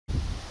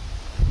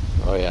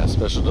Oh yeah,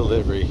 special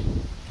delivery.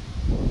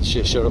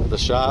 Shit showed up at the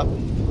shop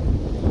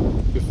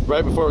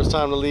right before it was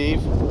time to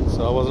leave,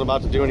 so I wasn't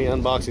about to do any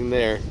unboxing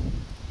there.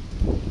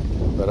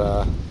 But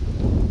I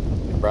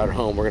brought it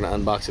home. We're gonna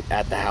unbox it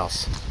at the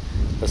house.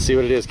 Let's see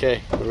what it is,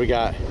 Kay. What do we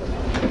got?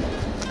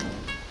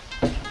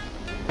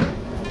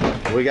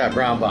 We got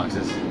brown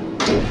boxes.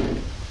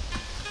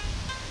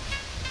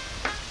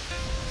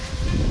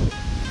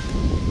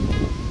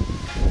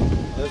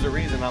 There's a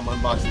reason I'm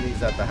unboxing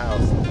these at the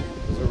house.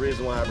 There's a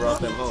reason why I brought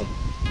them home.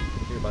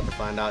 You're about to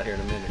find out here in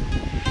a minute.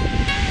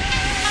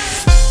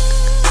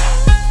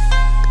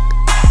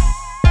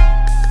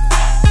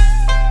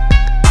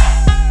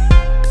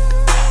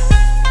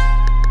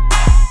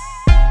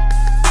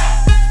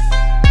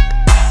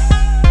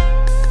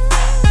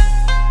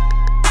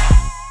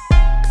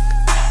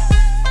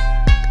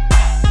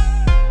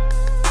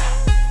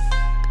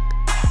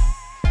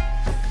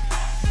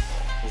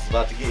 This is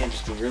about to get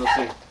interesting real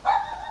soon.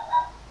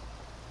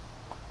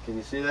 Can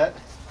you see that?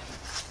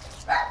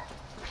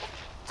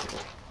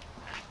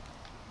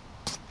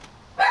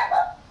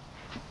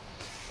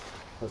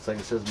 Looks like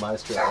it says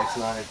Maestro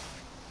X9.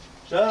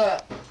 Shut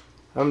up!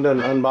 I'm done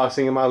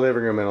unboxing in my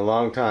living room in a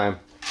long time.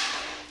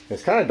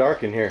 It's kind of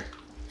dark in here.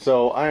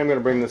 So I am going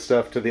to bring this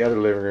stuff to the other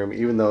living room,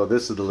 even though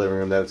this is the living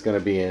room that it's going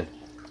to be in.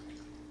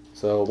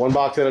 So one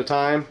box at a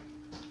time.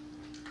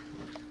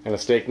 And a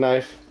steak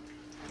knife.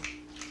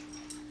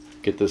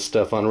 Get this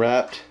stuff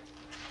unwrapped.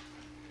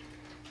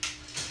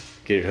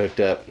 Get it hooked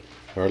up.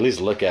 Or at least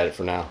look at it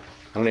for now.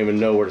 I don't even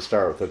know where to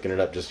start with hooking it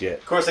up just yet.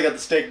 Of course I got the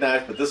steak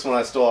knife, but this one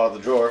I stole out of the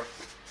drawer.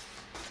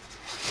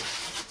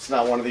 It's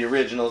not one of the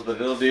originals,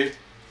 but it'll do.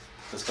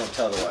 Just don't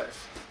tell the wife.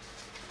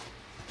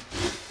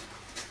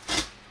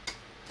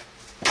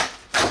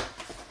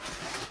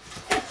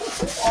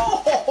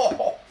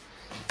 Oh,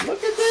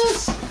 look at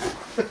this!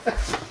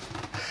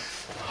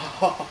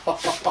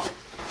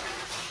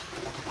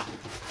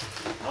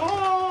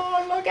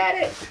 Oh, look at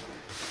it!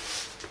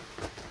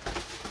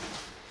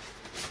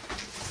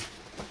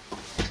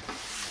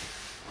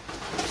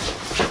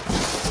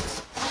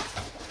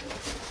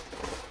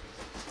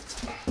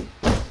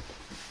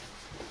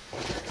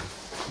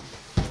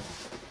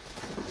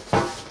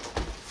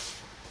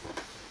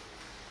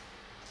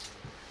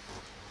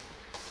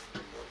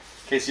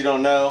 In case you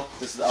don't know,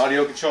 this is the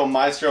Audiocontrol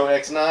Maestro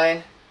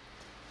X9.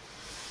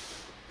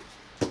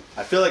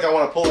 I feel like I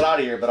want to pull it out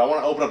of here, but I want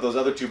to open up those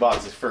other two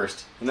boxes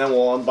first, and then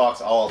we'll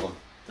unbox all of them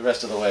the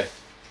rest of the way.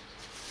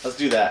 Let's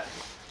do that.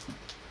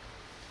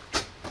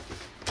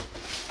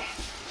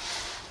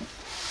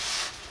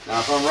 Now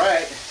if I'm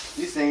right,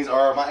 these things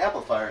are my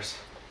amplifiers.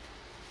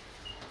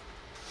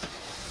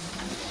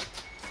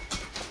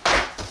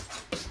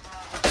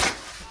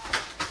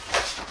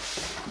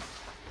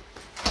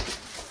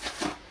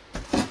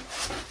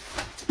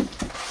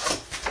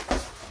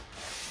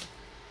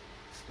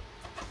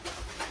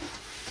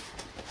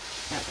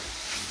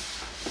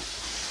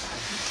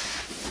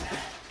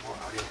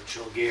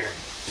 Gear.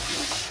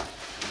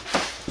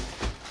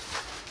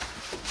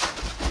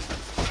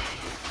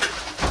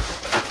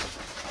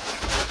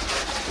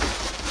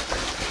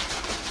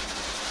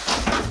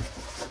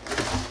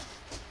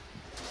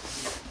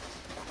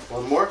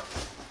 One more.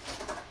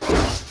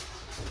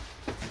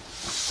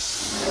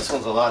 This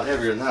one's a lot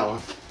heavier than that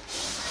one.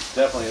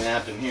 Definitely an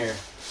amp in here.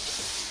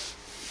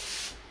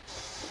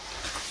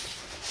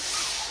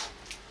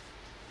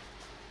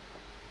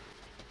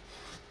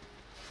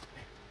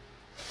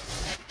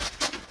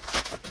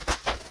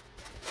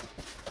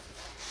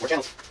 More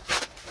channels.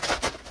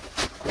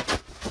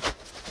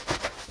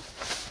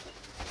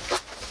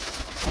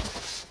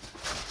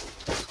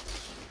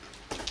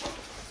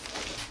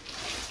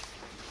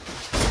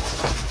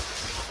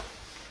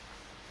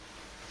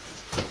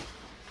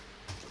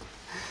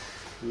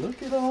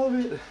 Look at all of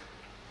it.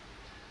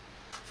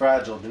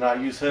 Fragile. Do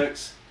not use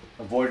hooks.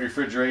 Avoid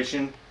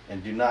refrigeration.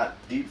 And do not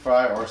deep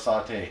fry or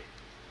saute.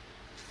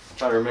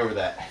 Try to remember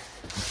that.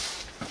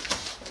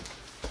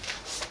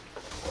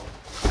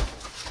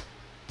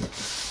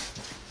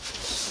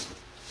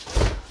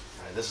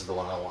 Alright, this is the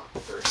one I want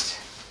first.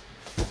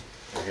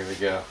 Here we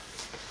go.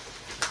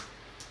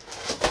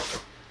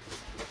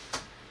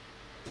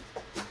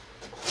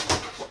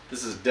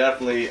 This is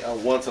definitely a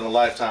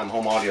once-in-a-lifetime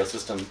home audio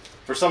system.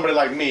 For somebody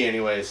like me,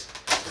 anyways.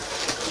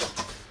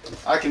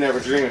 I can never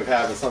dream of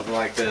having something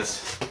like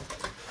this.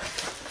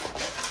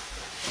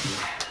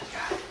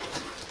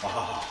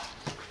 Oh.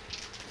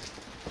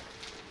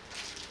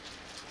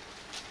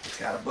 It's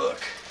got a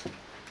book.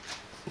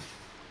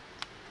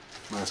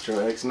 Maestro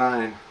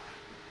X9.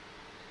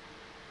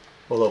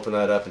 We'll open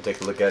that up and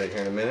take a look at it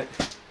here in a minute.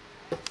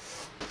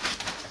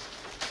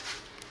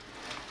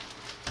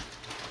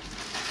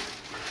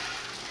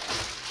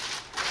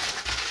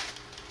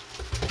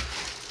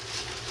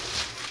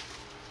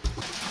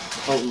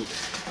 Oh,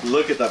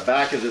 look at the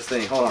back of this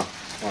thing. Hold on.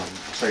 Hold on.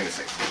 I'll show you in a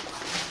second.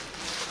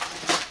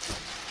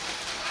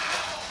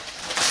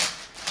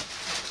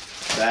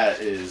 That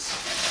is...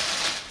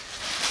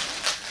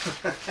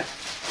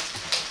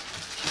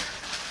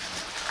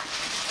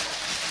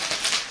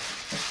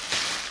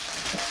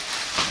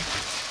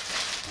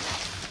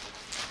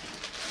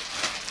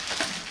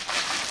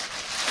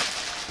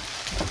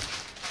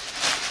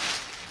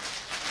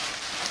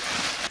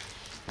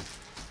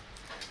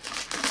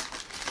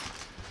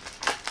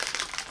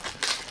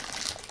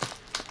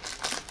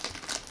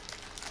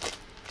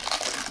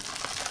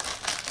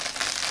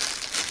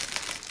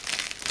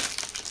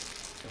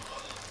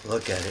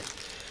 Look at it.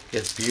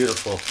 It's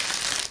beautiful.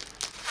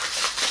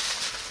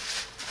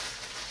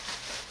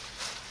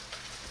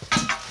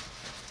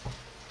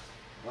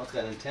 Well, it's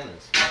got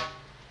antennas.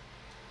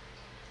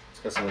 It's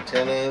got some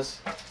antennas.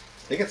 I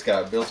think it's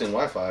got built-in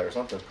Wi-Fi or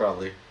something,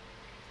 probably.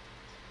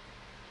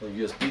 A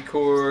USB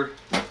cord,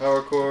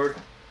 power cord,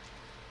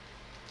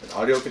 an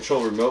audio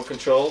control remote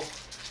control.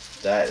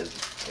 That is,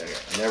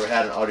 I never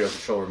had an audio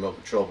control remote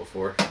control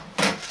before.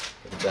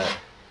 Look at that.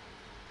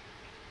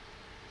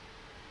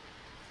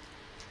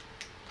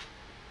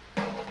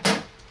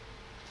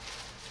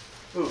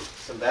 Ooh,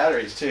 some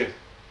batteries too.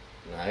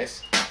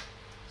 Nice.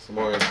 Some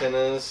more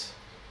antennas.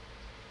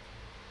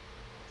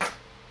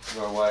 Some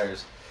more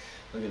wires.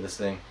 Look at this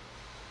thing.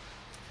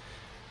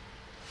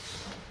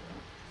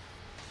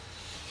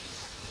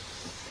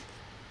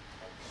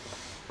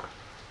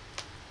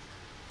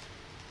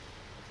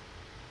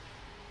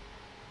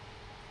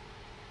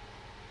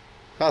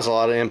 That's a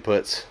lot of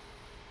inputs.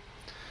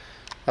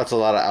 That's a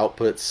lot of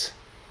outputs.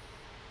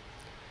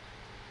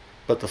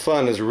 But the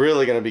fun is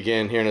really going to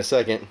begin here in a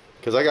second,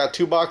 because I got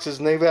two boxes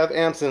and they have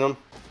amps in them.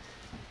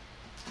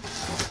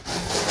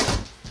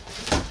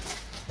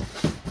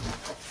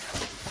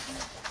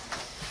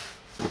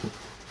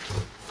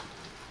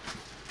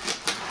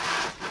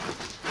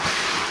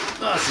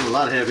 Oh, this is a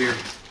lot heavier.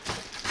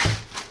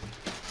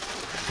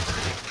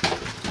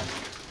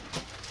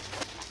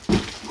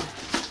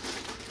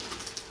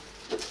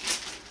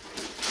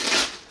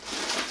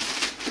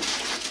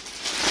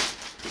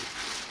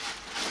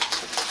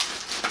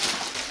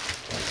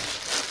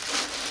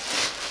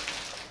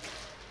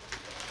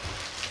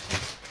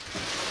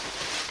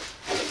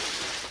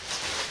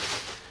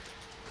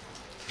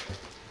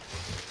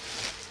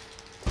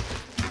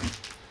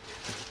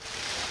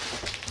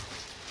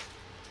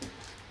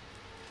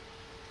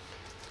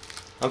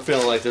 I'm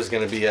feeling like there's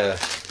going to be a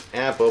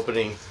amp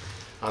opening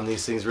on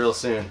these things real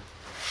soon.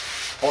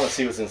 I want to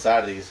see what's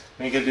inside of these.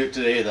 We ain't going to do it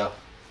today though.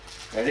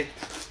 Ready?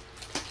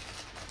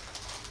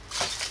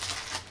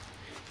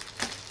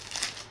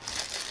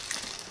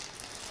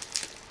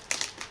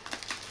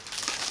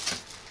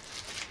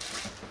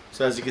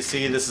 So as you can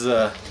see, this is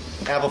a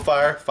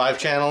amplifier, 5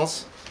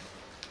 channels.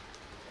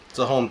 It's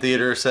a home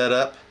theater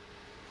setup.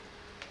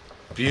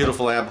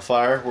 Beautiful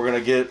amplifier. We're going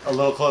to get a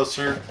little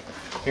closer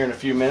here in a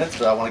few minutes,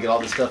 but I want to get all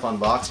this stuff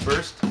unboxed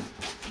first.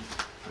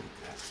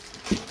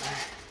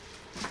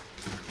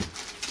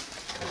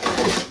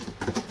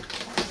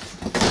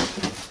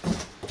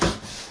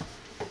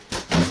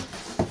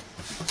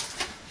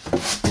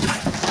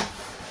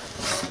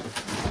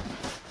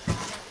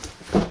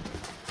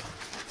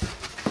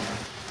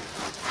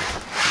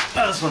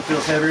 Oh, this one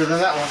feels heavier than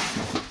that one.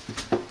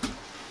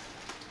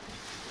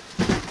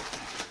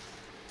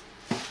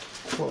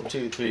 1,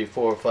 2, 3,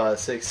 4, 5,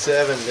 6,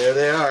 7. There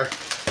they are.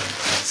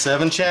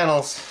 7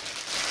 channels.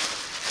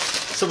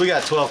 So we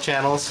got 12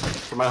 channels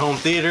for my home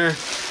theater.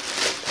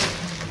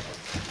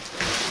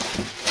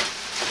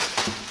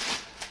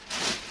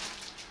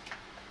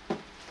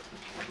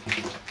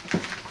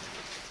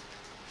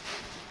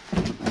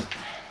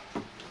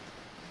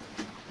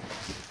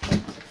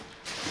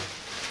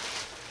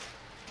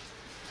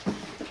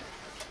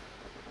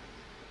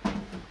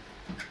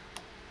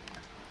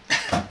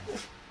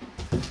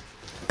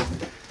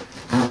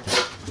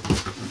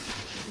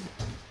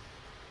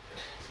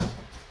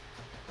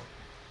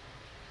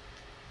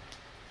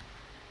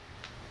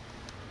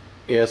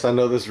 Yes, I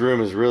know this room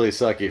is really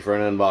sucky for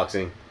an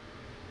unboxing,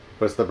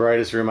 but it's the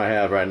brightest room I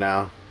have right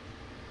now.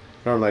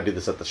 Normally I do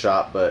this at the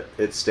shop, but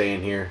it's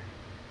staying here,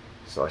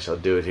 so I shall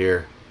do it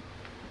here.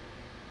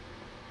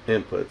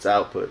 Inputs,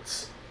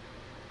 outputs,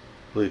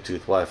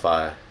 Bluetooth,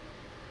 Wi-Fi.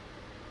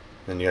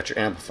 Then you got your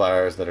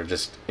amplifiers that are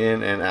just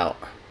in and out,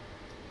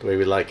 the way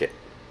we like it.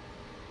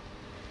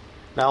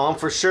 Now I'm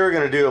for sure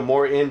going to do a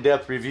more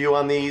in-depth review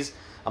on these.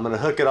 I'm going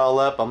to hook it all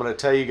up. I'm going to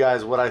tell you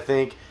guys what I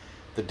think.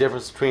 The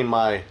difference between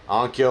my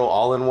Onkyo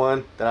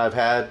all-in-one that I've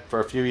had for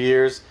a few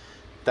years,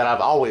 that I've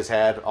always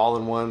had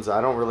all-in-ones.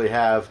 I don't really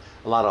have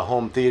a lot of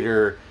home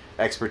theater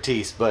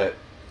expertise, but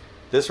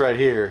this right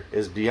here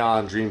is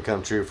beyond dream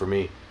come true for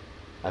me.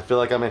 I feel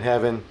like I'm in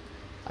heaven.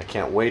 I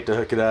can't wait to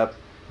hook it up.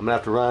 I'm gonna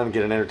have to run and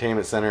get an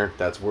entertainment center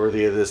that's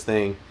worthy of this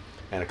thing,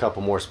 and a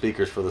couple more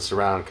speakers for the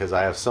surround, because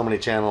I have so many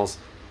channels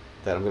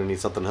that I'm gonna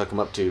need something to hook them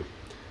up to.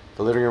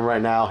 The living room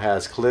right now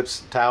has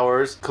Klipsch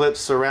towers, Klipsch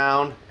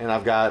surround, and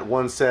I've got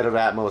 1 set of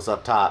Atmos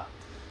up top.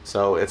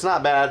 So it's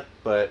not bad,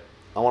 but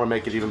I want to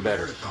make it even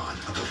better.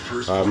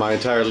 My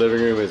entire living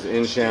room is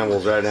in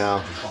shambles right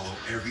now.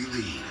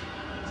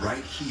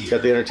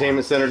 Got the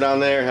entertainment center down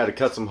there. Had to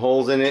cut some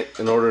holes in it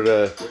in order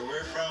to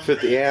fit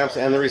the amps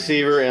and the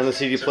receiver and the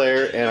CD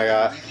player, and I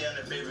got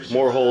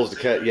more holes to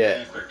cut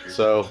yet.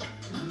 So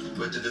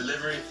I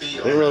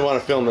didn't really want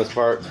to film this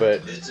part,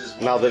 but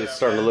now that it's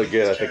starting to look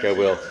good, I think I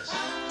will.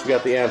 We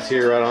got the amps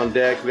here right on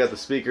deck. We got the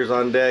speakers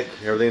on deck.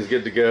 Everything's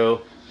good to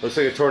go. Looks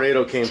like a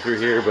tornado came through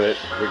here, but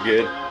we're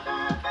good.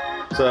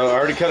 So I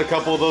already cut a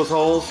couple of those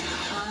holes.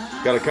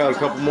 Got to cut a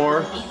couple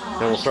more, and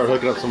we'll start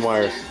hooking up some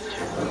wires.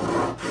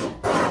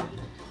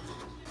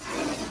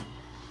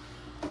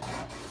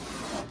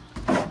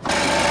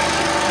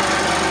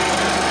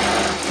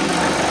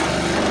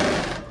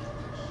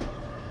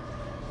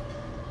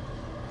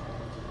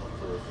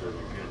 Hopefully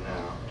we're good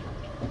now.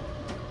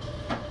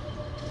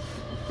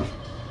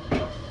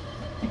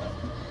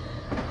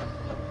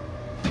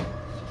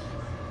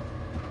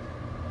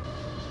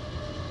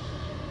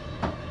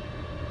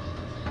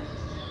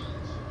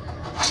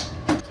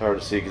 It's hard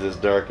to see because it's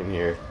dark in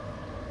here.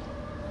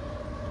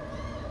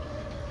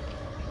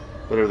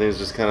 But everything's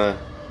just kind of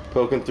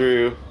poking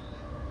through.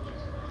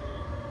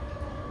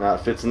 Now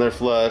it fits in there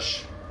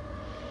flush.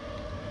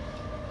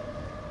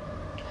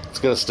 It's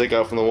going to stick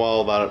out from the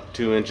wall about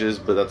 2 inches,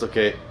 but that's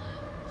okay.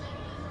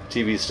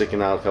 TV's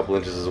sticking out a couple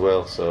inches as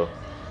well, so it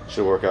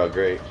should work out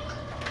great.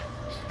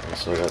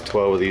 So I got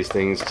 12 of these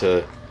things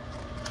to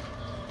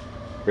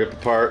rip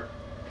apart,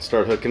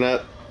 start hooking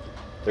up.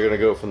 They're going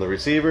to go from the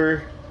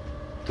receiver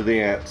to the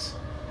amps.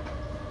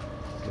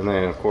 And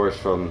then of course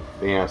from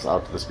the amps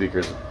out to the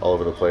speakers all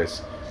over the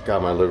place.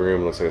 God, my living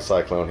room looks like a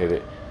cyclone hit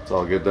it. It's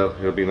all good though.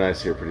 It'll be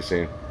nice here pretty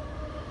soon.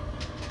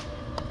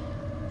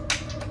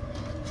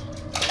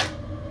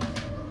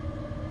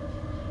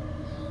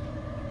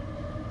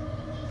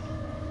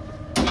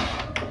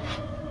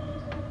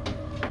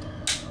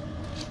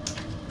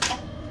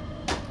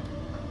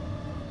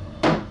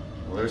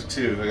 Well, there's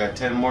 2. I got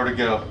 10 more to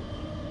go.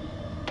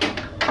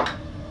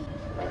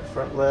 Alright,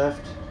 front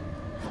left,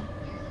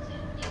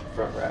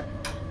 front right.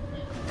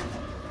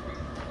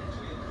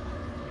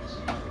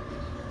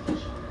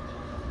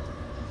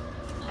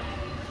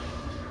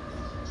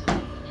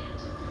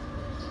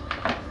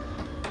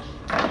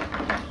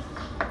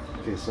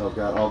 Okay, so I've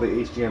got all the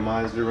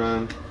HDMIs to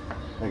run.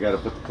 I got to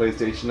put the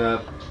PlayStation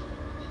up.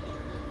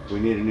 We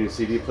need a new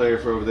CD player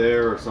for over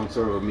there or some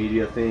sort of a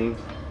media thing,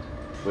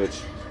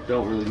 which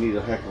don't really need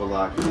a heck of a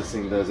lot because this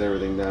thing does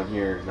everything down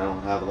here and I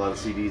don't have a lot of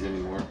CDs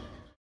anymore.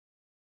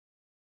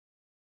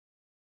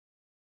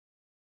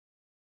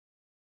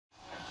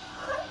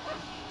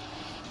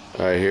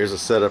 Alright, here's the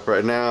setup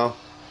right now.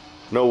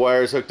 No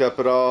wires hooked up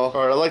at all.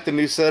 Alright, I like the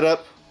new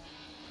setup,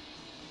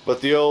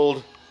 but the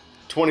old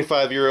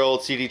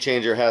 25-year-old CD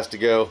changer has to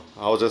go.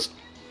 I was just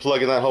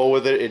plugging that hole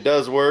with it. It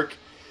does work,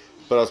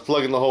 but I was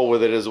plugging the hole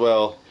with it as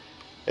well.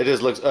 It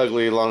just looks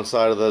ugly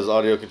alongside of those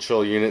audio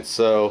control units,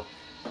 so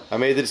I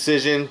made the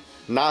decision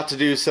not to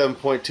do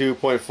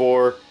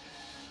 7.2.4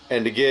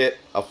 and to get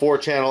a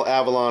 4-channel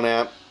Avalon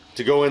amp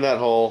to go in that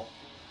hole,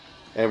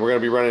 and we're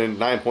going to be running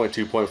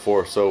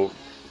 9.2.4. so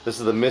this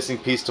is the missing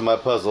piece to my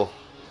puzzle.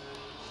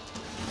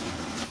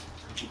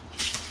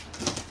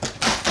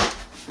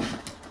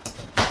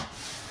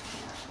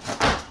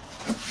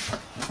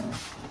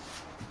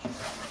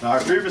 Now, I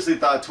previously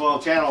thought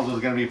 12 channels was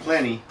going to be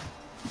plenty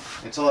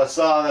until I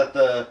saw that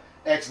the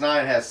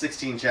X9 has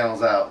 16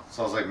 channels out.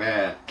 So I was like,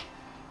 man,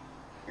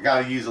 I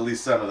got to use at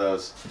least some of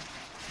those.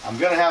 I'm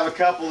going to have a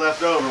couple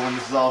left over when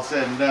this is all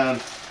said and done.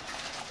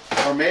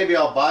 Or maybe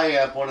I'll buy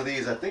amp one of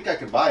these. I think I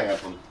could buy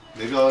amp them.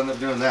 Maybe I'll end up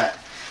doing that.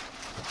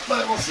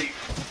 But we'll see.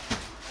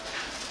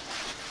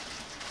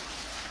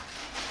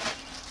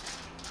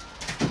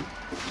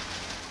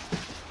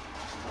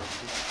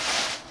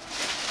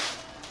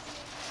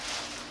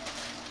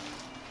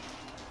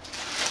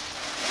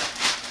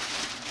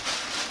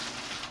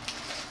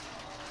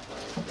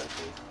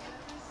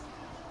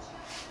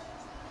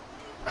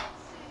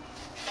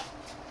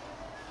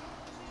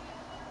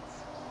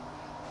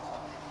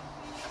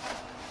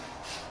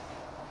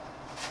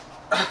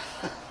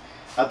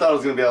 I thought it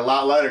was going to be a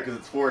lot lighter because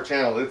it's 4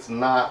 channels. It's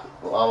not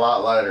a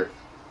lot lighter.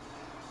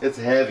 It's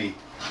heavy.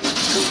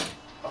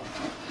 Oh.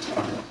 You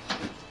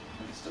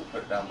can still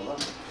put it down below.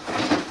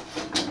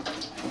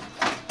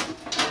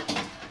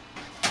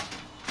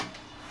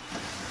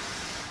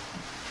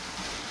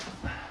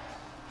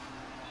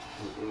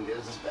 And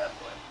there's this bad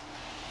boy.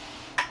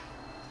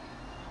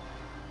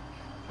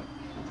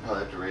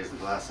 Probably have to raise the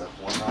glass up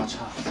 1 notch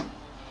high.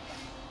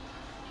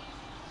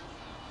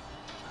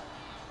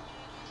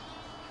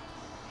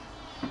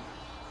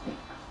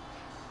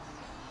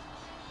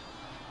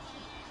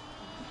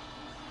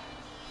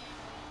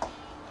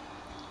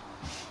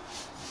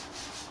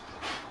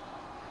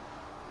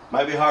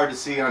 Might be hard to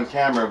see on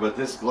camera, but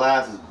this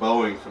glass is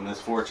bowing from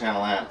this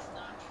 4-channel amp.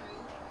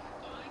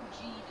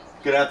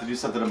 Gonna have to do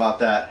something about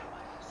that.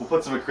 We'll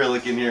put some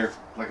acrylic in here,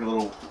 like a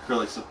little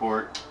acrylic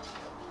support.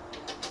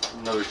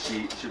 Another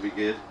sheet should be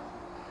good.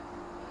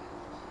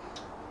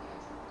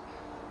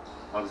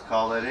 I'll just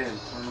call that in.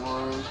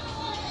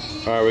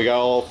 Alright, we got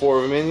all 4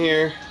 of them in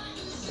here.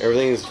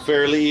 Everything is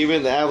fairly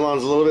even. The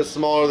Avalon's a little bit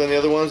smaller than the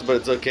other ones, but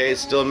it's okay. It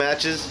still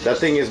matches. That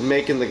thing is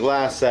making the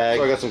glass sag.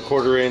 So I got some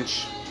 1/4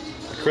 inch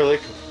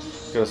acrylic.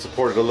 Gonna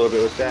support it a little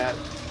bit with that.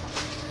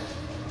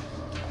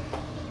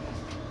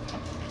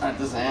 Alright,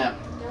 this amp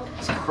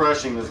is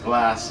crushing this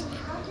glass.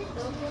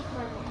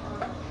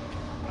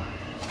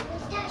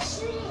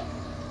 So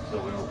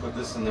we will put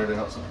this in there to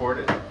help support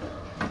it.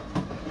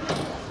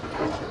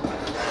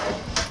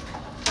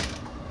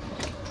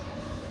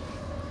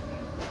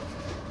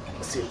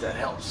 Let's see if that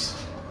helps.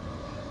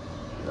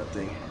 That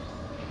thing.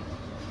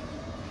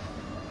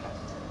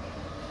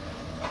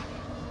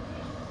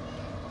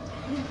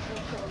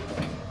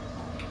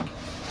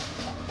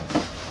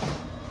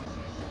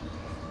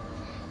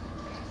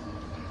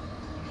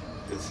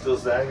 It's still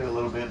sagging a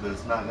little bit, but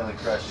it's not gonna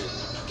crush it.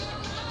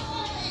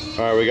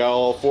 Alright, we got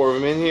all 4 of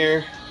them in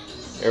here.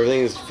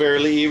 Everything is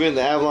fairly even.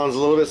 The Avalon's a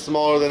little bit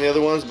smaller than the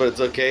other ones, but it's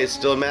okay. It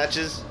still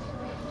matches.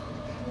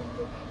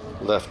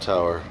 Left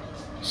tower,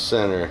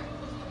 center,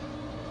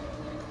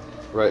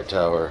 right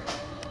tower,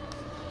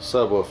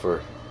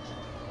 subwoofer,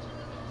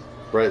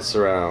 right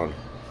surround,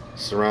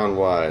 surround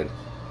wide,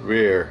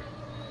 rear.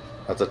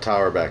 That's a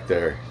tower back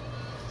there.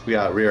 We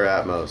got rear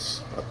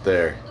Atmos up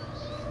there.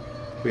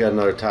 We got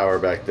another tower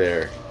back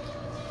there.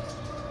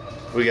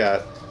 We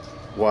got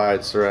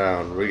wide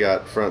surround. We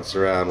got front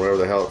surround, whatever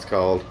the hell it's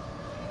called.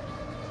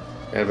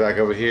 And back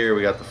over here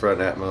we got the front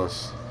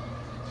Atmos.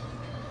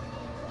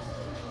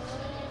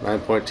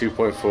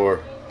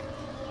 9.2.4.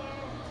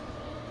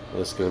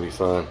 This is gonna be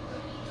fun.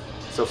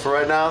 So for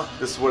right now,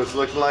 this is what it's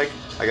looking like.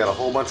 I got a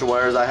whole bunch of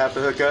wires I have to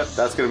hook up.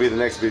 That's gonna be the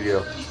next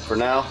video. For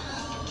now,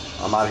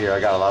 I'm out of here. I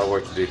got a lot of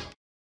work to do.